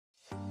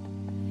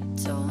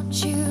Don't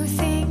you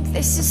think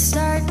this is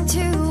starting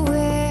to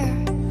wear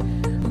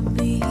on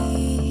me?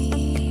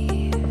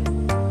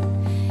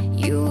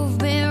 You've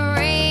been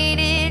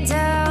rated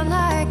down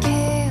like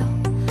hell.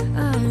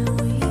 I'm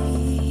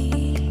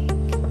weak.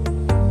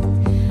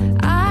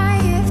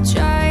 I have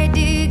tried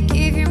to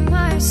give you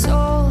my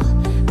soul,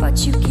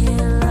 but you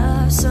can't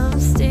love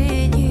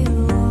something you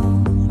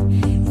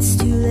own. It's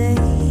too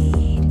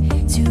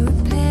late to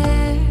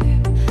repair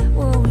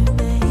what we made.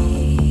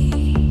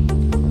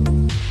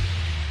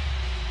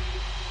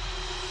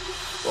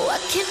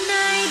 What can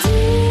I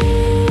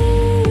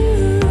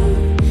do?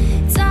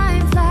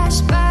 Time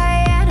flashed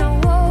by and I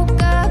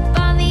woke up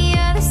on the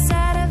other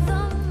side of the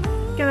moon.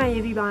 G'day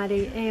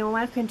everybody and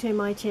welcome to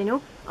my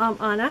channel. I'm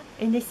Anna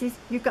and this is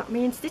You Got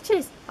Me in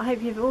Stitches. I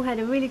hope you've all had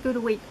a really good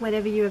week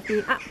whatever you have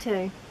been up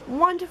to.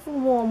 Wonderful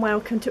warm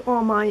welcome to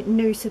all my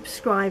new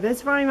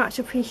subscribers. Very much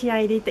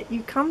appreciated that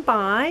you come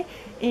by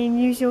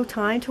and use your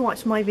time to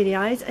watch my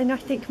videos, and I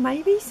think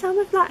maybe some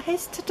of that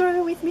has to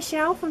do with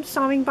Michelle from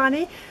Sewing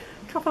Bunny.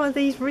 A couple of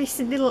these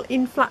recent little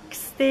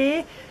influx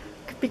there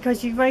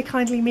because you very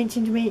kindly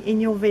mentioned me in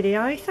your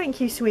video.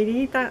 Thank you,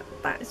 sweetie,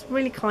 that's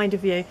really kind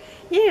of you.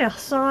 Yeah,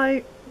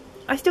 so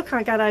I still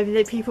can't get over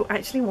that people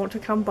actually want to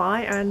come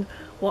by and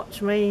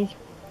watch me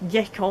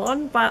yak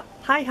on, but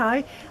hey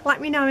ho,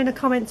 let me know in the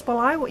comments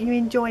below what you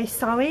enjoy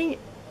sewing.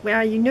 Where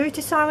are you new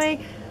to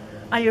sewing?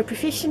 Are you a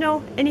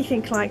professional?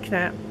 Anything like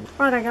that.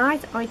 Righto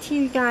guys, I tell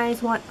you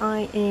guys what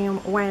I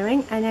am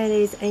wearing, and that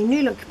is a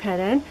new look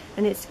pattern,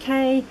 and it's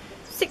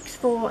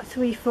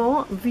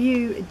K6434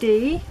 View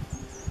D.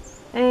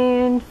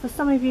 And for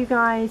some of you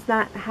guys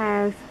that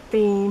have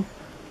been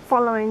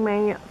following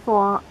me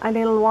for a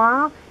little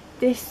while,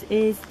 this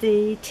is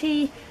the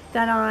tee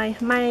that I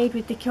made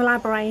with the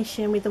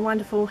collaboration with the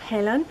wonderful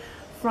Helen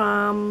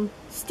from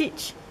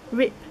Stitch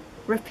Rip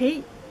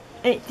Repeat.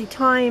 At the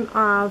time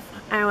of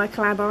our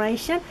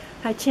collaboration,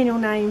 her channel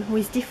name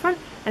was different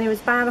and it was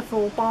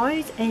Bountiful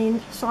Bows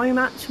and so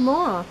much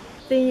more.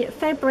 The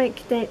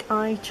fabric that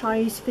I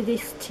chose for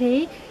this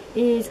tee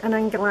is an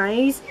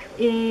anglaise,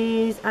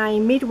 is a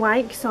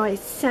mid-wake, so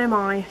it's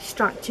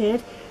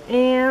semi-structured,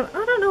 and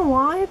I don't know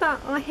why,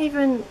 but I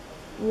haven't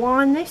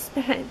worn this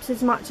perhaps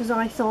as much as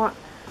I thought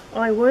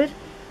I would.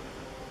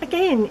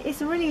 Again,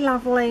 it's a really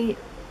lovely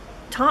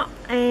top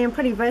and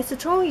pretty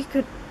versatile. You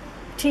could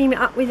team it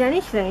up with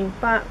anything,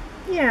 but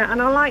yeah,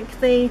 and I like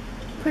the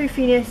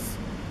poofiness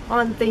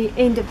on the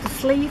end of the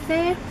sleeve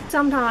there.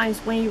 Sometimes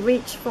we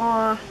reach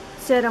for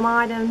certain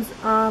items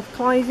of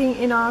clothing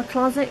in our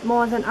closet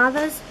more than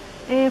others,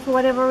 and for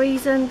whatever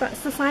reason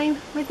that's the same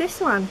with this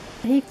one.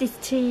 I have this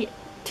tee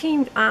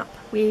teamed up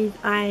with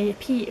a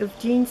pair of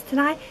jeans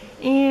today,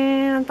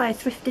 and they're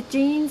thrifted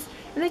jeans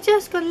and they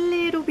just got a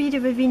little bit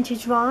of a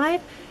vintage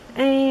vibe.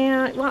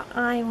 And what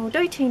I will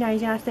do,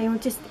 teenager thing, will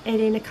just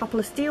add in a couple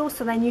of steals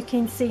so then you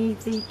can see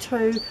the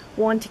two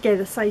worn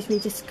together. Saves me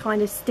just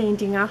kind of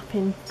standing up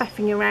and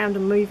faffing around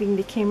and moving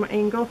the camera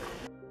angle.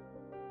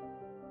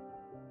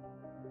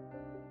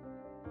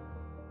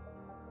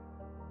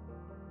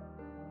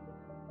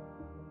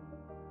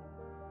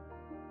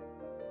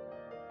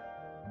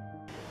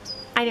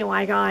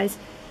 Anyway guys,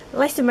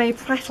 less of me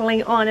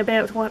prattling on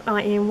about what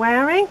I am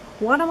wearing.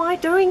 What am I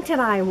doing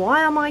today?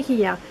 Why am I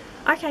here?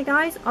 Okay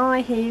guys,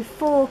 I have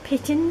 4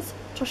 patterns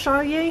to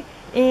show you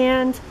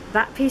and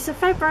that piece of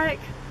fabric.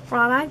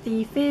 Righto,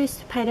 the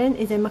first pattern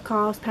is a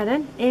McCalls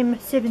pattern,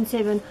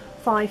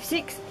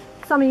 M7756.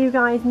 Some of you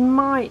guys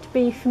might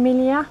be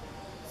familiar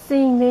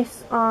seeing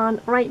this on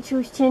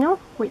Rachel's channel,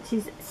 which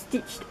is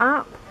Stitched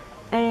Up,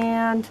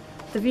 and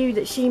the view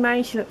that she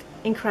made, she looked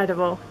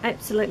incredible,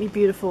 absolutely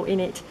beautiful in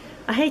it.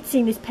 I had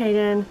seen this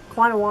pattern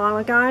quite a while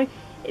ago.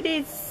 It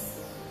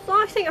is,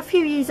 I think, a few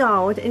years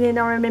old, and then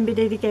I remembered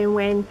it again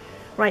when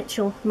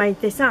Rachel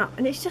made this up,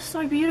 and it's just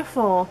so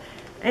beautiful.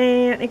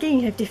 And again,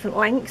 you have different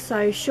lengths,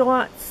 so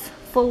shorts,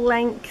 full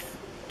length,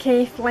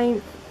 calf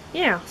length,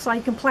 yeah, so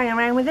you can play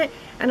around with it,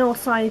 and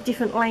also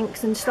different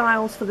lengths and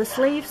styles for the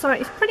sleeve, so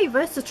it's pretty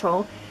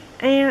versatile.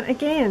 And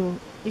again,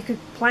 you could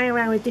play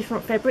around with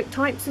different fabric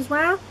types as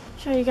well.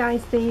 Show you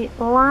guys the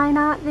line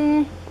art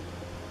there.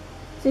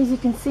 So as you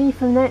can see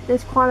from that,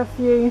 there's quite a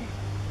few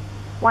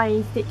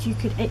ways that you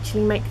could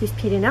actually make this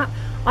pattern up.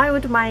 I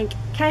would make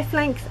calf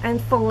length and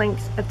full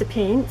length of the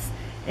pants,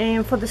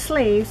 and for the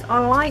sleeves, I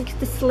like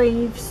the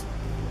sleeves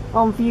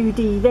on View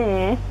D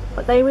there,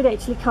 but they would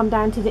actually come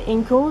down to the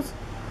ankles.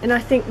 And I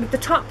think with the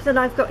top that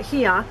I've got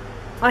here,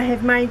 I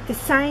have made the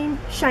same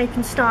shape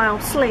and style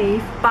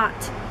sleeve,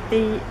 but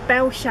the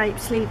bell-shaped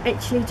sleeve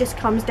actually just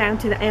comes down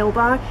to the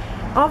elbow.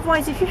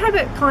 Otherwise, if you have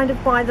it kind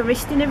of by the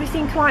wrist and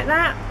everything like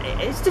that,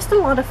 it's just a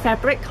lot of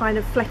fabric kind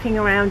of flapping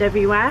around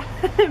everywhere.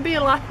 It'd be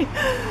like,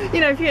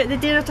 you know, if you're at the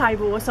dinner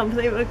table or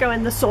something, it would go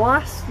in the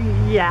sauce.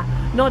 Yeah,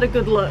 not a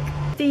good look.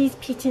 These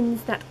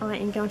patterns that I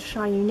am going to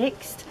show you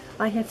next,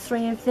 I have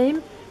 3 of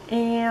them,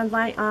 and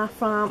they are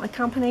from a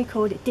company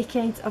called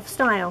Decades of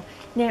Style.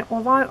 Now,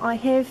 although I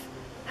have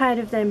heard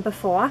of them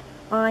before,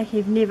 I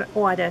have never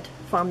ordered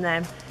from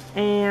them,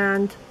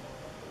 and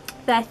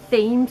their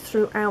theme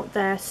throughout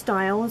their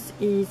styles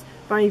is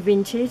very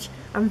vintage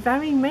and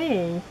very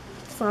me.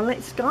 So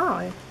let's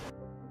go.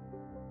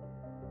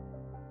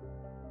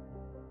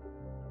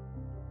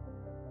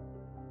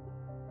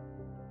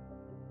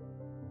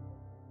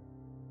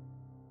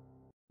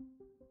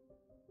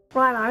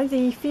 Righto,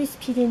 the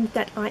first pigeon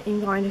that I am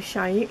going to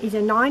show you is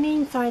a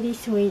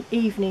 1933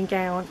 evening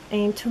gown,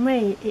 and to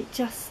me it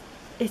just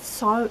is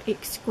so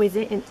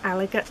exquisite and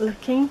elegant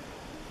looking.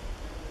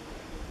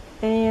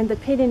 And the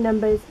pigeon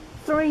number is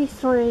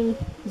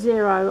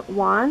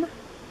 3301.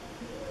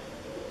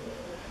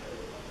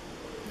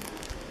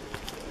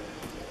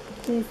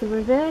 There's the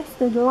reverse,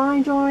 there's the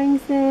line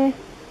drawings there.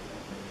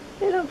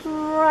 It looks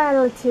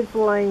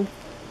relatively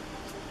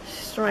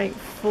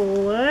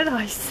straightforward.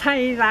 I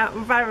say that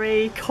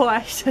very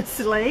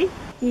cautiously.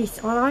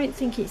 Yes, I don't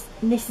think it's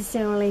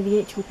necessarily the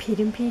actual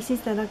pigeon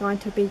pieces that are going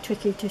to be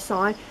tricky to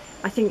sew.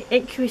 I think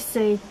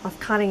accuracy of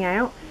cutting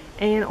out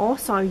and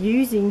also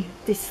using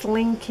the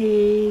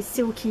slinky,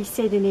 silky,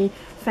 satiny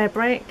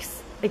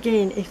fabrics.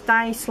 Again, if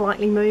they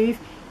slightly move,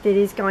 that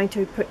is going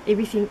to put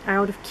everything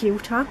out of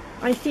kilter.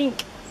 I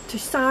think to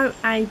sew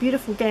a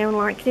beautiful gown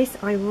like this,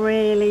 I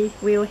really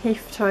will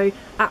have to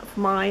up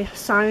my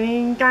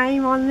sewing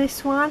game on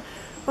this one.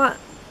 But,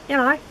 you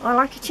know, I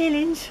like a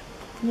challenge.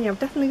 Yeah, I've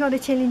definitely got a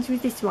challenge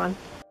with this one.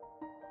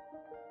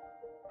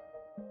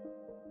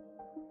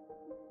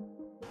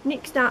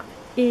 Next up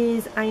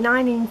is a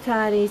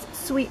 1930s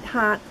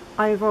Sweetheart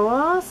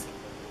overalls.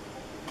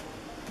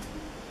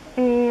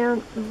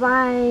 And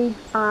they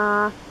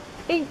are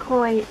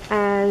equally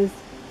as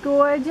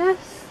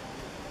gorgeous.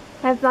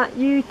 Have that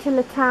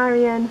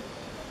utilitarian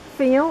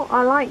feel.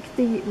 I like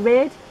the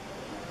red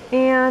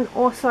and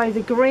also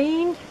the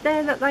green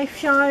there that they've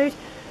showed,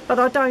 but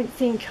I don't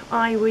think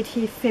I would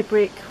have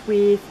fabric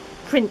with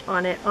print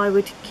on it. I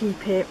would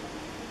keep it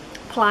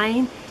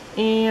plain,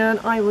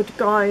 and I would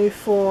go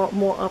for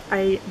more of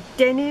a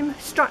denim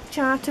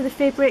structure to the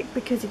fabric,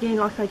 because again,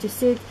 like I just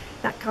said,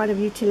 that kind of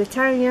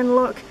utilitarian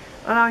look,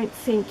 I don't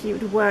think it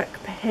would work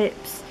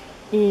perhaps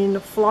in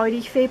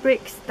floaty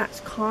fabrics. That's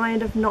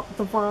kind of not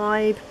the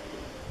vibe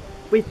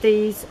with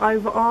these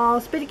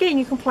overalls, but again,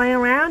 you can play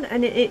around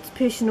and it's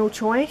personal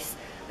choice.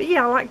 But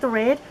yeah, I like the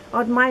red.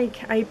 I'd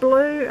make a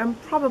blue and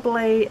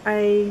probably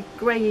a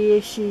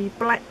greyishy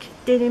black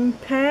denim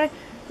pair,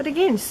 but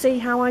again, see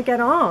how I get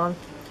on.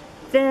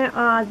 There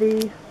are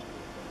the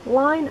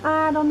line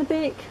art on the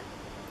back,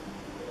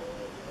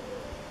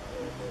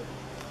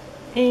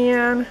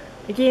 and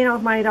again,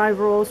 I've made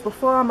overalls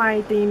before. I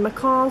made the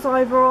McCalls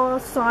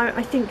overalls, so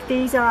I think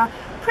these are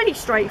pretty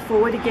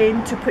straightforward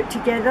again to put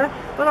together,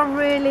 but I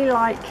really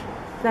like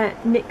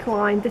that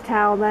neckline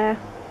detail there.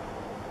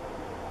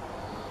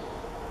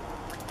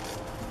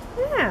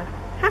 Yeah,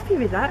 happy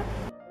with that.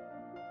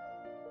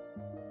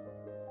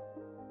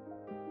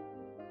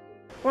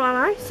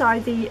 Righto, so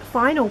the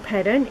final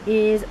pattern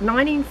is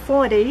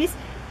 1940s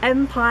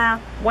Empire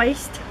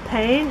waist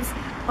pants.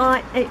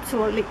 I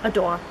absolutely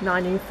adore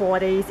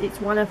 1940s.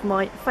 It's one of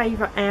my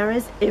favourite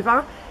eras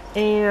ever,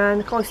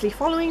 and closely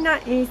following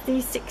that is the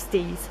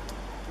 60s.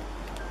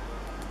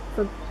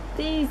 So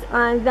these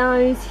are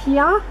those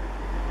here,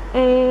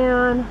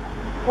 and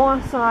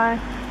also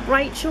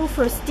Rachel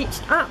for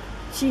Stitched Up,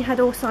 she had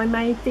also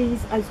made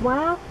these as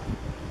well.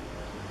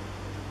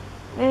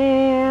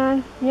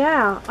 And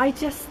yeah, I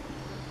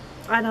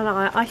don't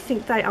know, I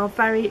think they are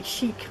very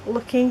chic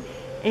looking,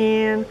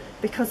 and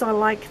because I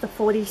like the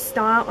 40s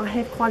style, I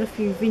have quite a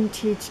few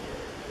vintage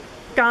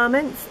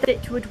garments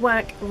that would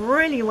work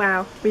really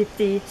well with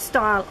the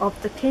style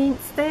of the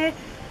pants there.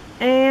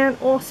 And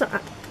also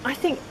I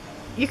think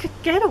you could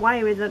get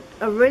away with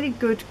a really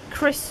good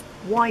crisp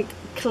white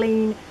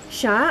clean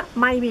shirt,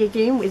 maybe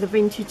again with a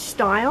vintage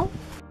style.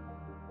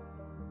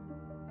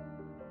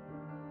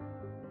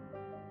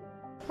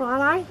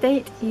 Righto,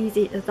 that is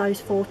it of those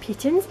 4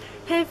 patterns.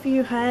 Have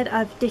you heard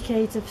of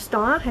Decades of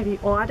Style? Have you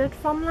ordered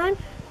from them?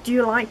 Do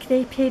you like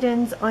their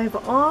patterns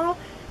overall?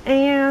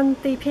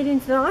 And the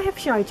patterns that I have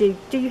showed you,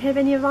 do you have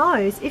any of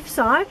those? If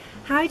so,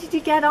 how did you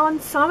get on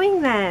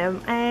sewing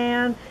them?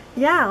 And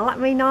yeah, let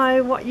me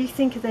know what you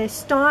think of their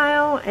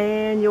style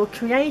and your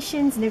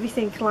creations and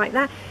everything like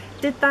that.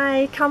 Did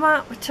they come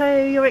up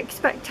to your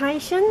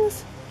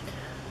expectations?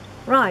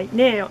 Right,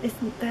 now,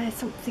 isn't there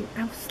something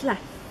else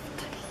left?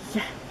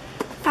 Yeah,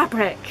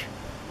 fabric.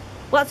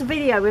 What's a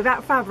video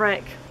without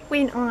fabric?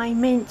 When I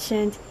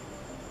mentioned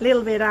a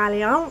little bit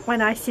earlier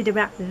when I said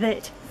about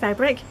that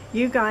fabric,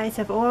 you guys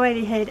have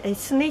already had a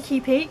sneaky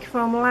peek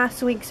from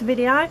last week's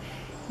video.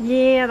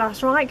 Yeah,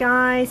 that's right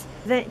guys,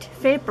 that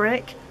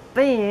fabric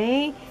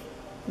being,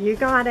 you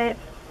got it,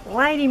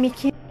 Lady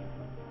McCalls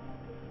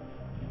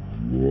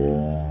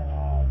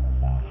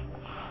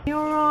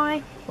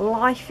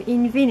Life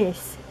in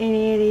Venice, and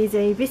it is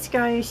a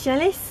viscose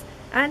challis,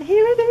 and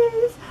here it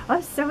is.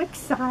 I'm so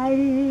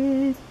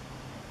excited.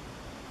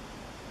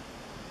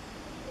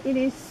 It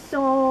is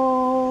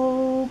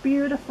so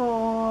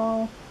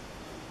beautiful.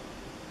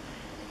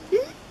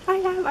 I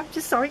know, I'm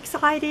just so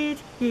excited.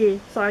 Yeah,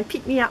 so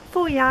pick me up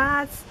 4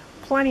 yards,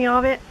 plenty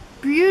of it,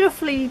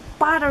 beautifully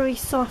buttery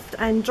soft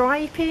and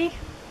drapey.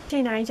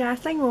 Teenage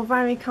Earthling will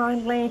very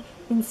kindly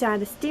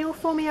insert a steal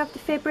for me of the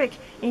fabric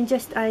in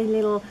just a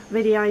little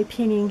video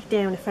pinning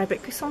down the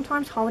fabric, because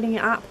sometimes holding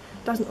it up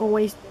doesn't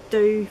always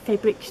do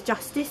fabrics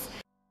justice.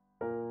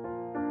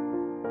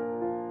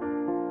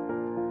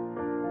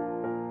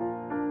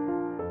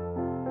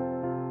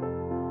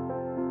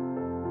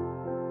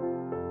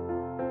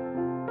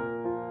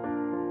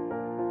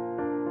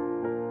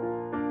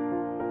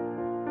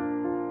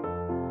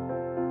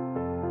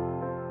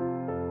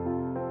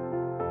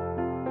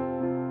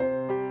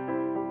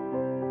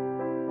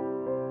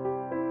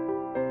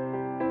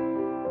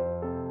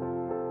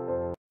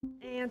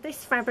 And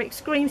this fabric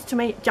screams to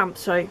me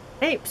jumpsuit.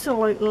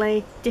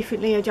 Absolutely,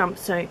 definitely a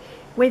jumpsuit,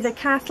 whether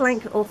calf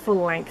length or full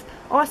length.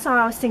 Also,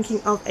 I was thinking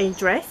of a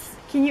dress.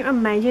 Can you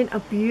imagine a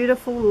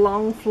beautiful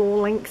long floor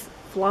length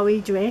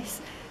flowy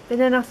dress? But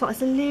then I thought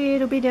it's a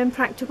little bit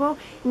impractical.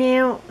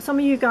 Now, some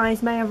of you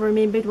guys may have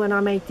remembered when I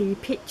made the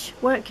pitch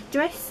work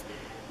dress,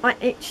 I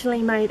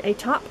actually made a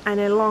top and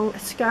a long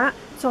skirt,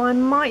 so I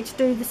might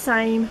do the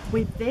same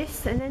with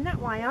this, and then that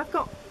way I've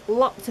got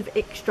lots of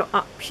extra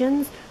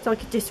options. So I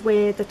could just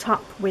wear the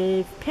top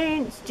with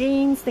pants,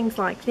 jeans, things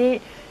like that.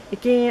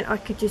 Again, I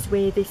could just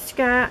wear this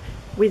skirt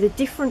with a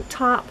different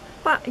top,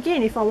 but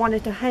again, if I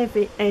wanted to have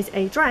it as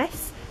a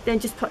dress, then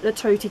just put the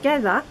two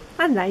together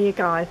and there you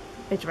go,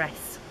 a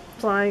dress.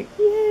 So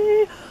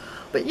yeah,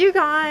 but you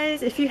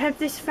guys, if you have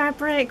this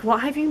fabric,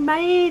 what have you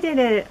made in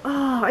it?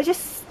 Oh, I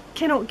just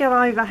cannot get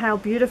over how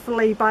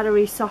beautifully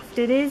buttery soft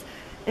it is,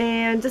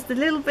 and just a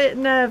little bit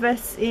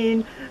nervous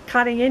in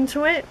cutting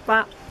into it,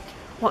 but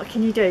what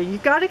can you do?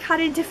 You've got to cut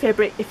into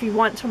fabric if you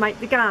want to make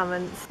the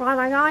garments.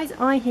 Righto guys,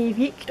 I have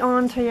yicked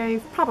on to you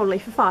probably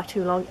for far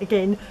too long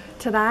again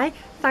today.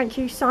 Thank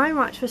you so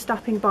much for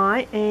stopping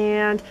by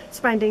and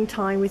spending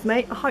time with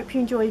me. I hope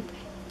you enjoyed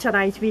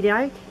today's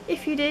video.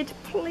 If you did,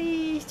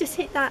 please just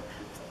hit that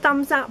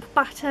thumbs up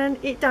button.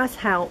 It does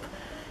help.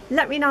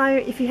 Let me know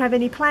if you have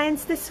any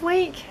plans this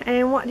week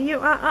and what you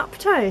are up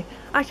to.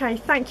 Okay,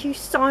 thank you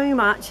so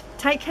much.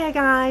 Take care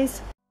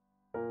guys.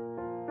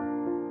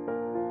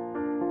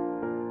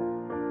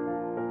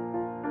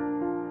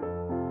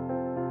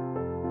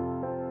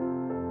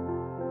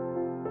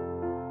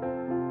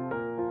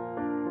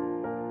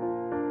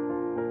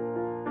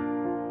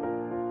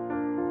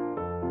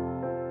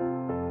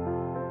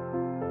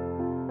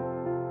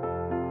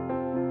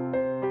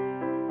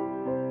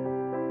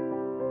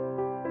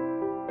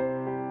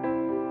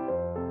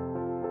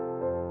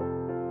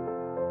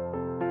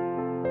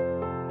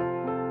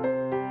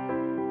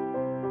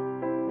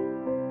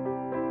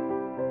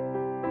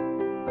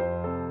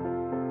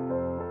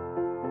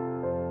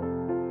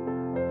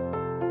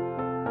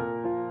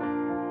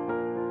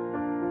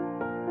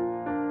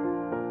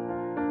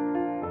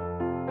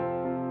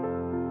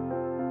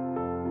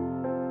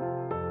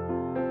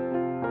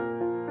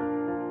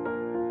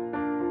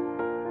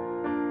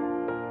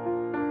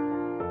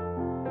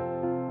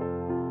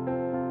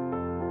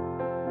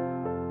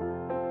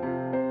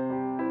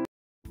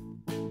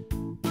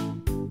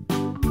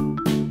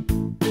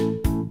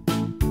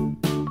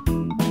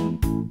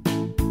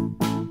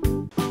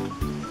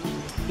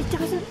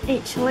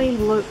 Actually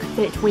look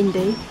that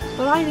windy,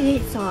 but over the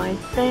outside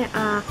there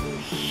are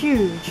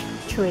huge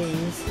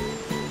trees,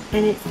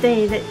 and it's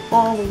there that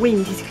all the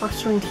wind is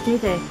clustering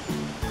together,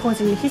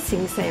 causing the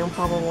hissing sound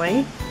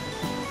probably.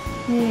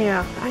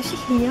 Yeah,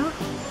 actually here,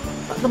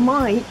 but the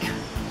mic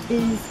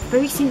is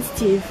very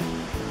sensitive.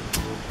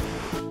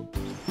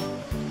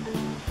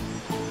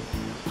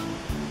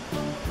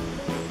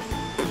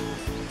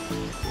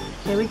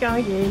 There we go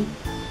again.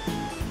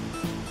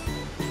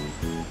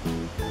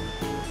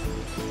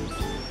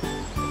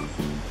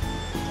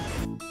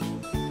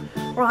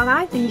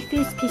 Righto, the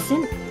first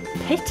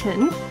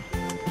pattern